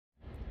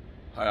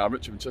Hi, I'm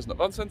Richard from Chestnut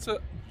Van Centre,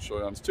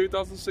 showing you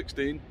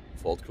 2016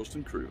 Ford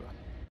Custom Crew Van.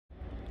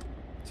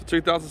 It's a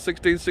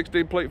 2016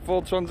 16 plate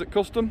Ford Transit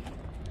Custom.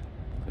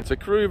 It's a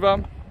crew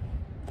van,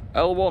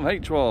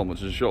 L1H1,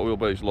 which is a short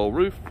wheelbase low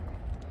roof,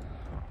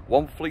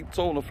 one fleet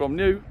toner from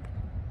new,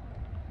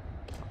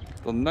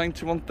 done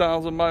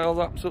 91,000 miles,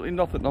 absolutely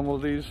nothing on one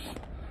of these.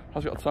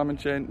 Has got a timing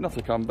chain, not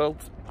a cam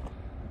belt,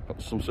 got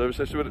some service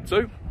history with it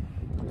too.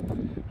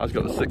 Has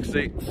got the 6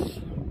 seats,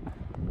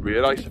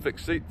 rear Isofix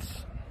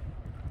seats,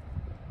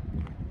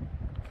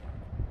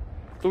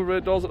 double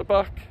rear doors at the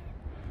back.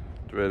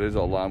 The rear is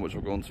online, which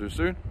we'll go on to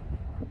soon.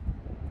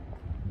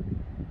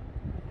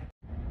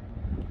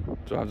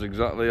 Drives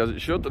exactly as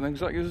it should and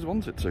exactly as it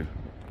wants it to.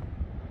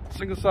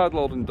 Single side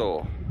loading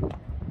door.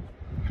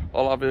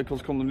 All our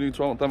vehicles come with new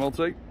 12-month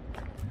MOT.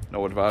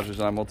 No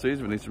advisories and MOTs.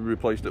 If it needs to be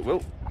replaced, it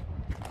will.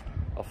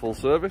 A full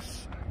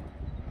service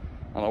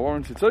and a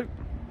warranty too.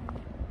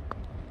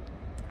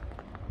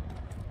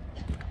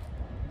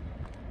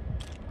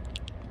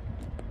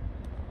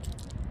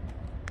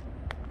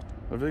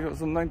 Have you got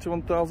some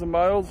 91,000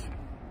 miles?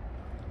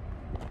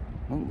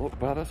 Doesn't look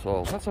bad at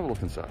all. Let's have a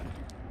look inside.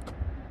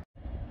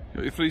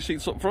 Got your 3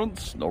 seats up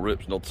front, no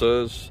rips, no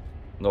tears,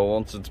 no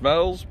wanted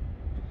smells.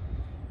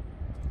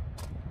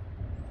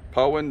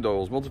 Power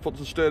windows,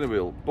 multi-function steering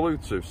wheel,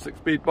 Bluetooth,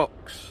 6-speed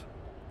box.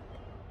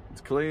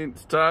 It's clean,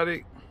 it's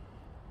tidy.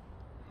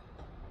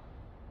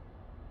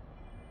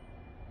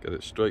 Get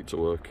it straight to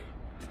work.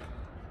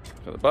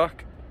 At the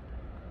back.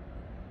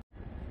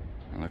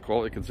 And the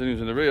quality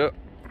continues in the rear.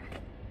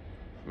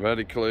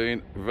 Very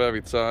clean,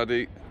 very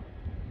tidy.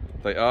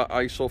 They are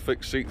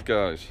Isofix seats,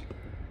 guys.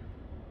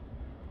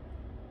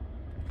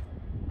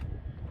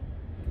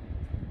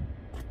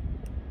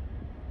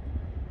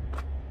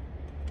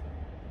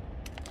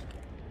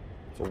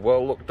 It's a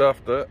well looked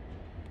after,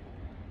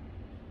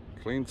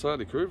 clean,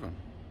 tidy crew van.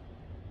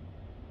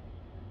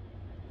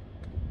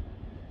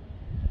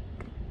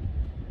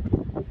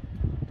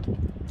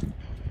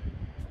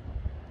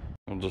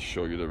 I'll just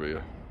show you the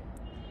rear.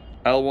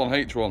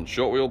 L1H1,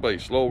 short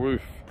wheelbase, low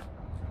roof,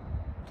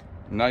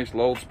 nice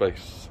load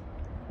space.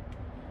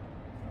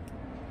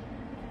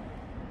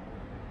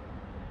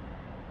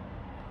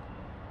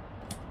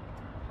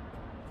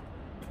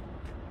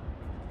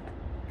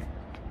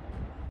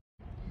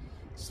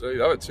 So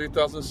you have it,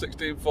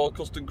 2016 Ford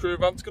Custom Crew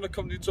Van. It's going to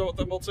come new to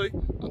MOT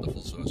and the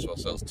full service for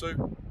ourselves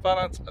too.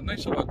 Finance and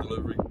nationwide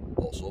delivery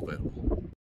also available.